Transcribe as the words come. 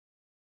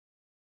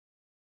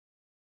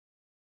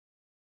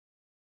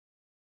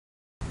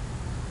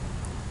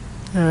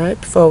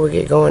Alright, before we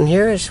get going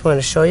here, I just want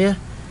to show you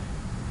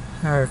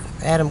our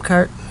Atom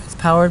Kart is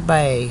powered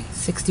by a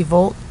 60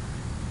 volt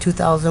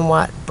 2000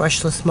 watt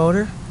brushless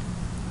motor,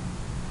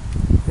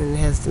 and it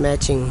has the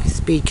matching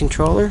speed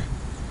controller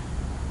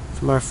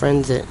from our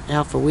friends at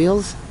Alpha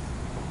Wheels.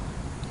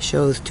 It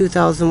shows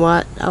 2000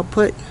 watt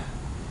output,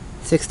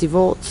 60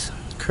 volts,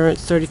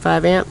 current's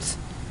 35 amps,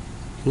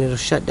 and it'll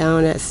shut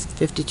down at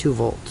 52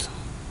 volts.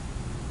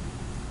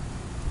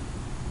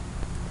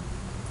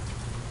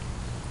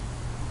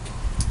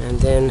 And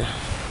then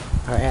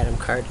our Atom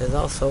Kart is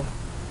also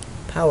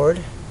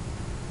powered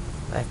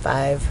by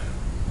 5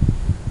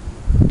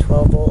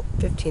 12 volt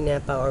 15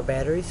 amp hour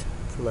batteries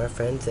from our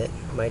friends at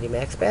Mighty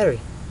Max Battery.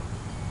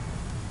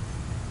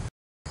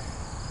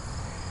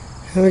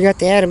 And we got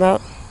the Atom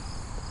out.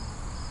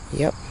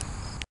 Yep.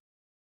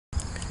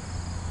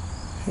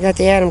 We got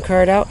the Atom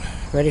Kart out,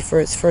 ready for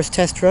its first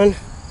test run.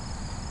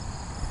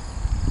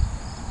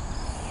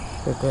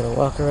 We're going to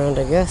walk around,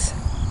 I guess.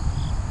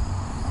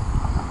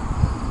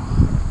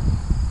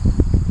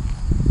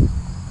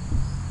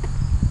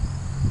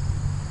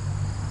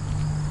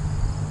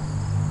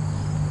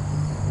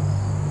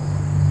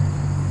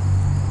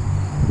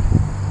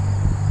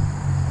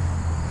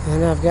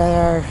 And I've got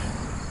our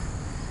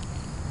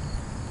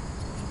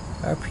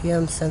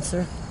RPM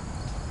sensor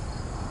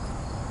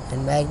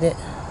and magnet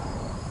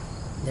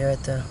there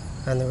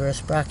on the rear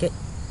sprocket.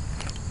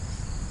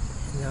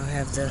 And I'll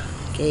have the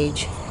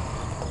gauge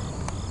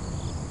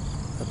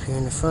up here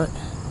in the front,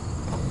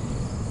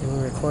 and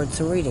we'll record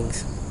some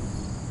readings.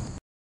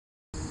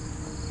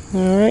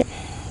 Alright,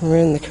 we're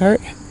in the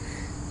cart.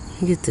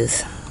 Get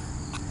this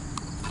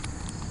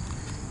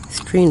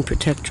screen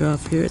protector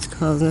off here. It's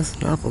causing us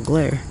an awful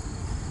glare.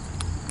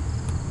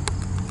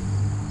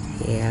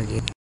 Yeah, I'll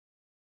get.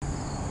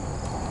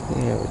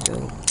 There we go.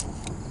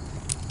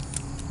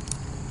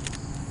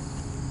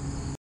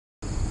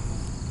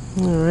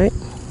 Alright,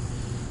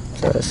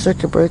 so the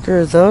circuit breaker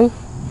is on.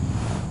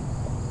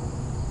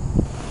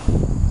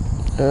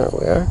 There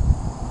we are.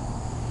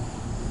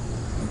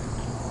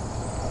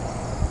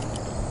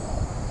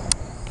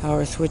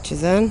 Power switch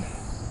is on.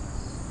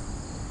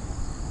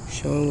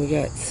 Showing we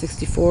got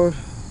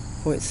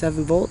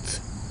 64.7 volts.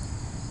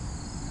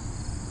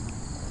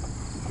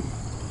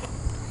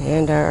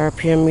 And our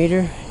RPM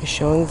meter is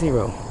showing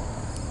 0.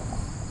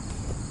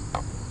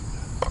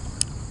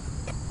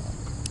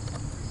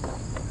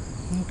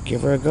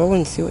 Give her a go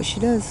and see what she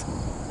does.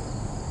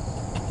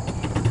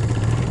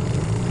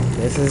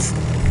 This is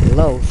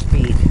low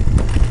speed.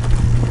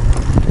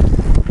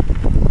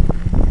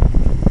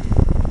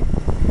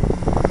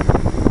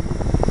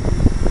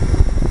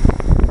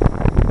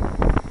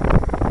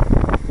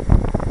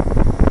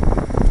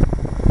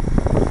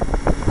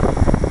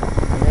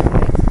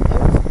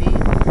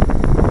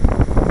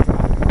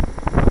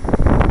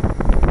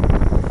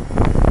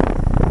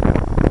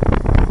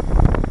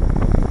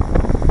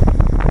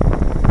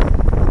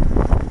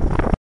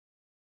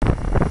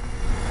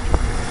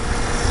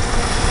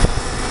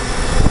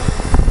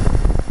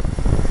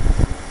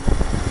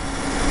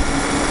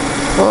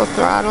 Full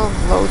throttle,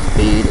 low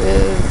speed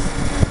is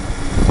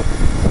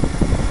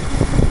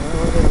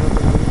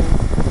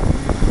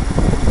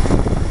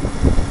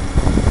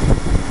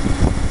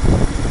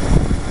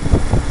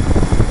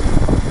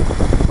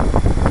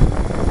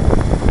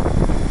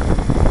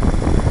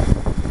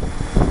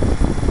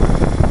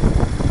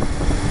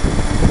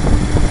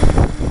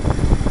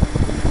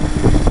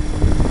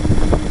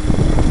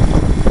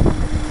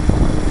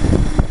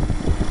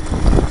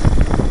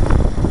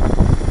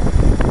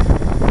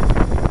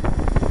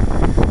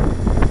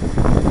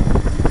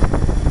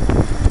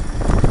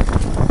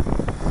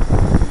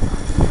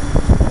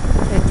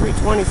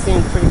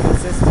seems pretty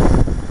consistent.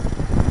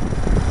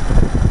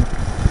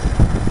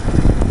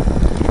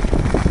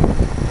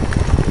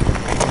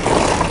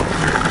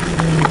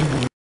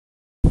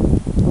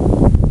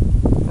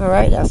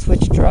 Alright, I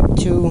switched her up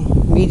to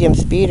medium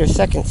speed or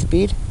second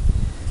speed.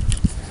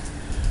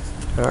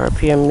 Our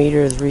RPM meter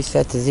is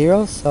reset to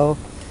 0, so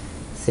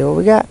let's see what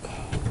we got.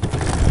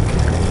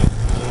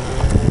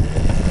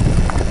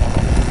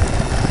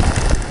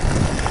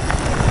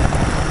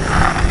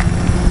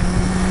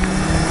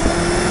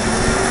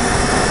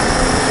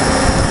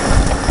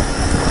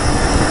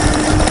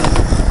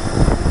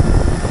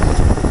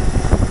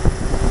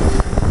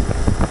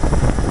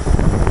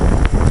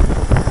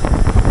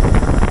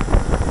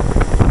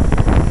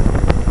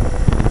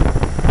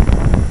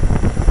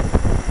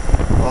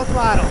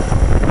 Throttle.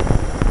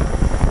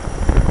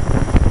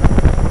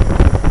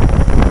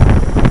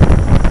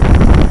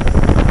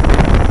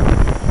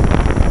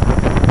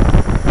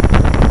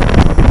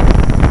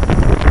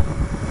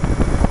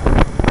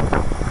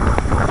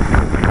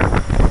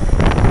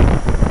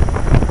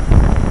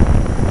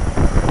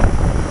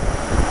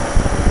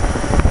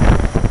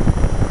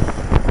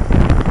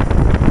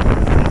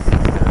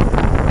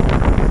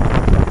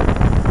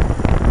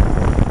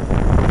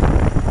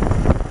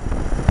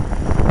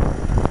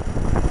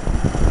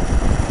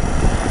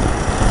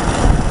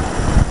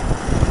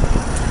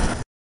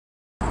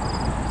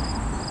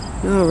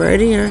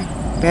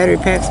 Alrighty, Battery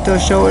pack still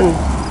showing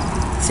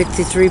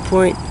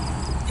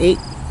 63.8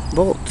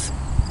 volts.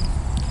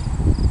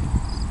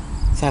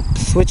 So I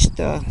switched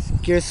the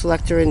gear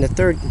selector into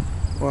third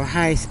or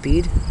high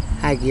speed,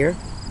 high gear.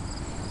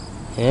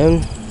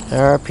 And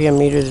our RPM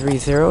meter is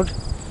re-zeroed.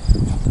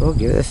 We'll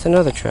give this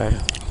another try.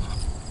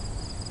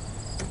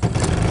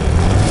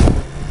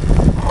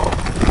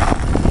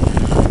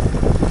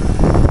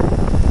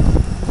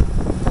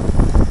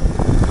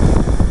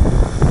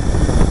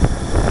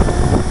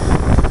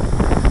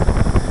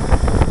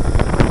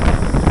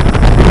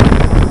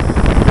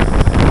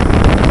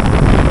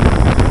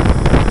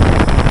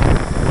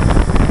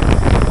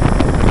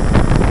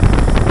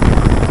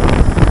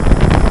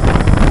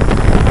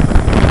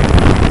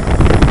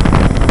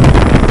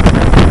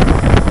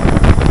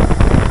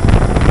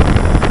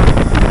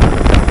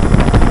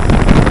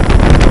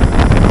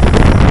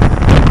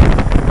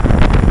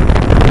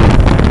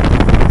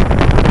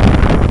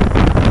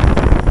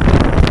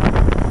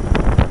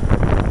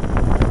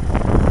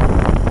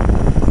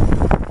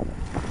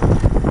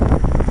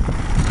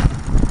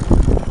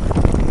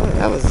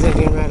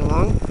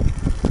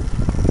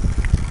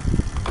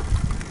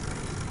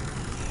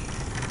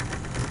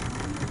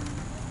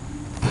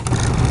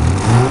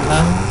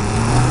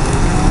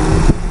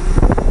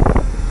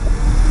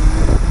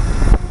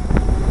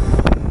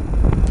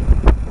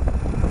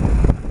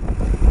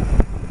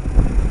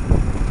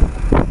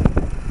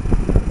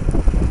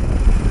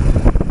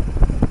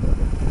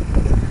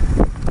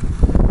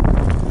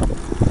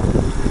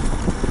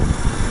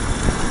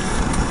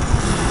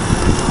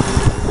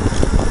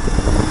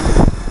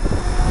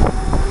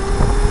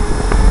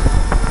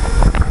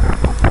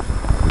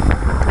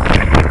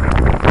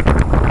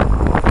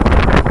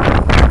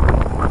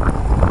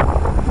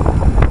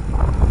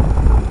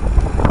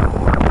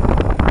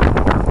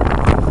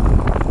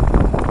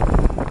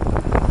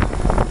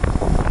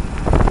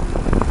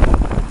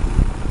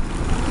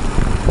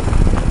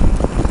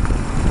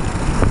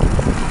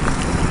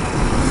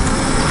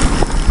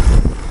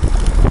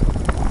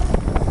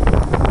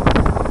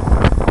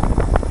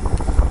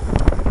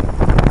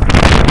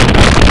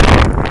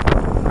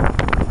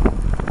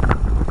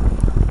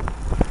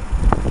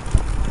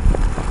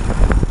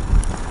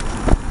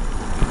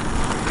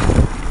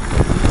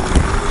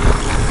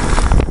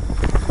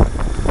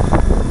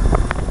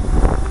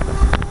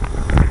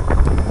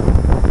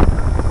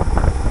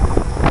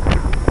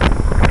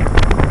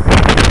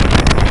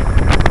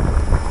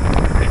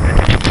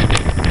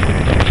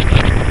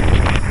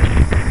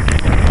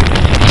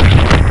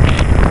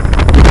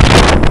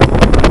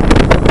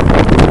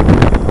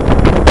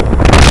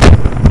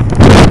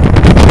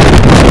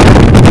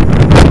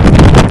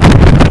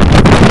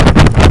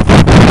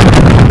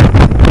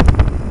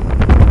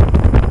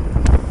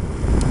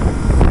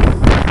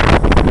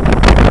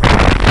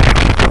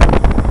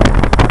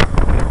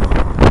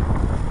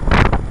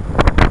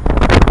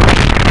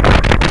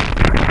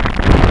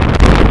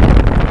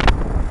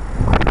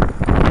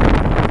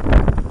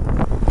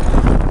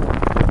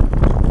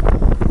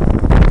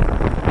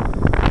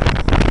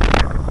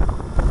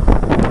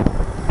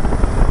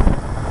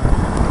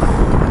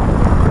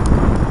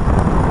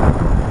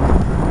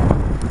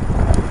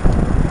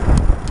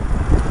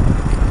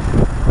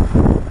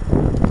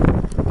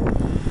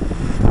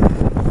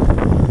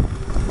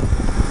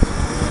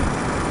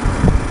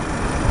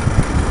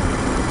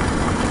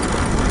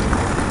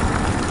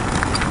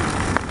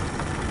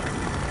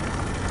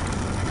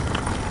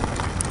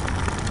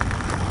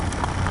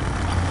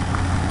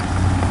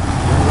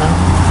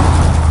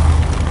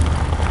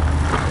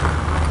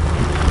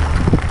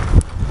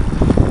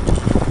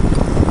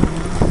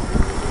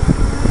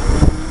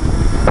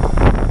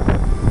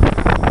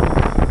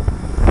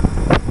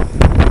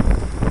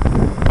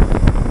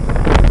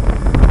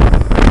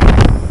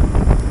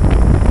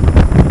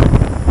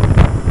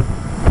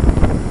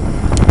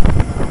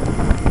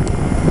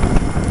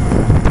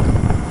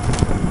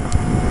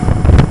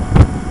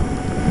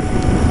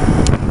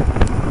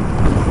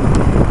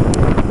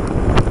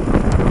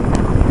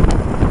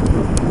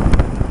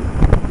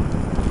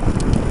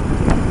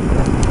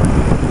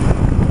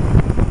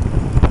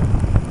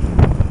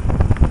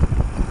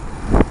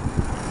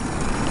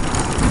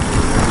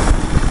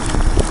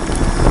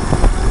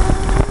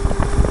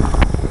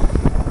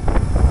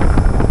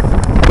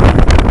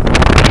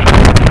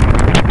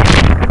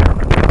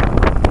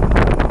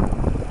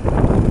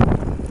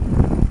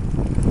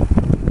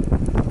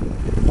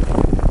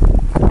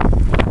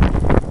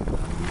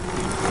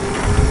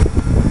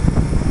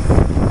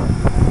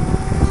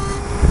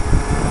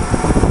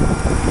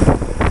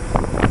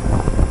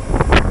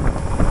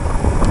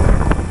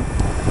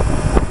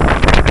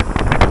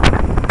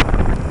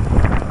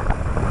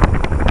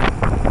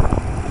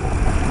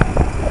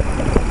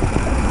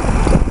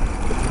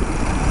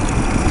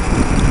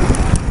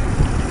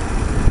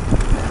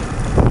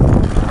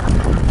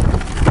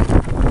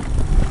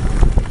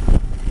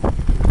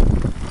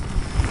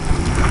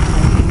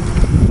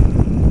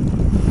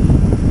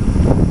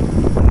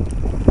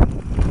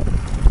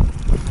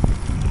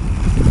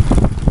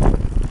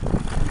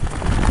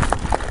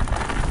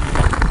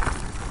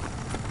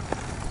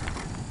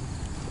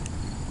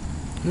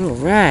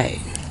 Alright.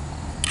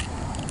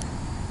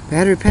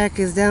 Battery pack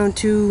is down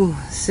to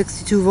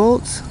 62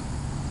 volts.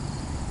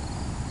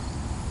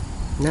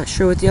 Not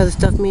sure what the other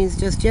stuff means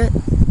just yet.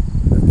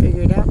 I'll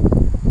figure it out.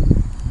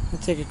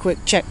 Let's take a quick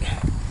check.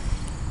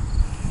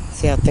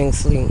 See how things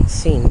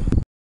seem.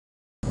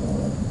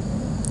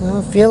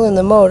 Well, feeling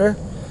the motor.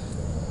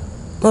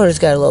 Motor's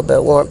got a little bit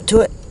of warmth to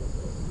it.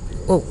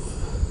 Oh,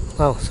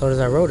 wow, so does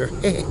our rotor.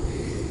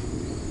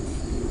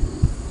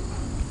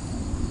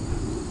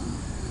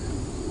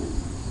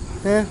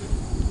 Yeah,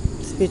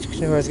 speech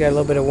controller's got a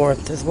little bit of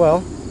warmth as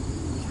well.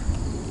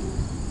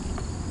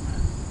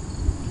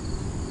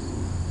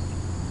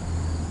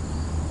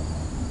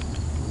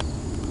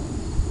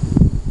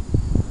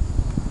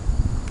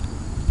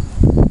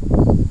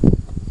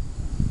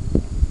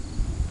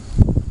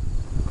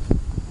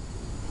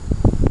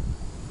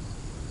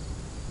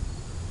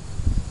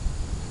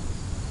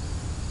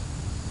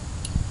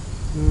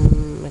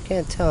 I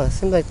can't tell. It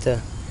seems like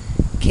the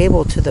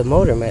cable to the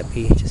motor might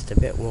be just a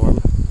bit warm.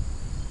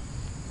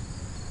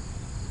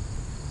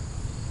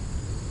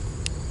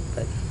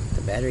 But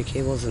the battery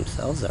cables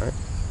themselves aren't.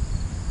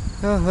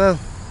 Oh well,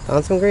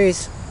 found some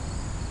grease.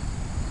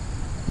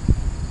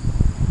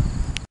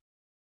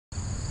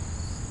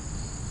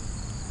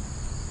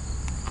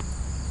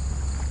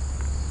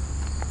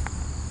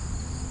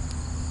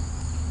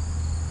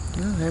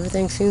 Well,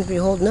 everything seems to be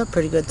holding up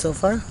pretty good so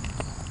far.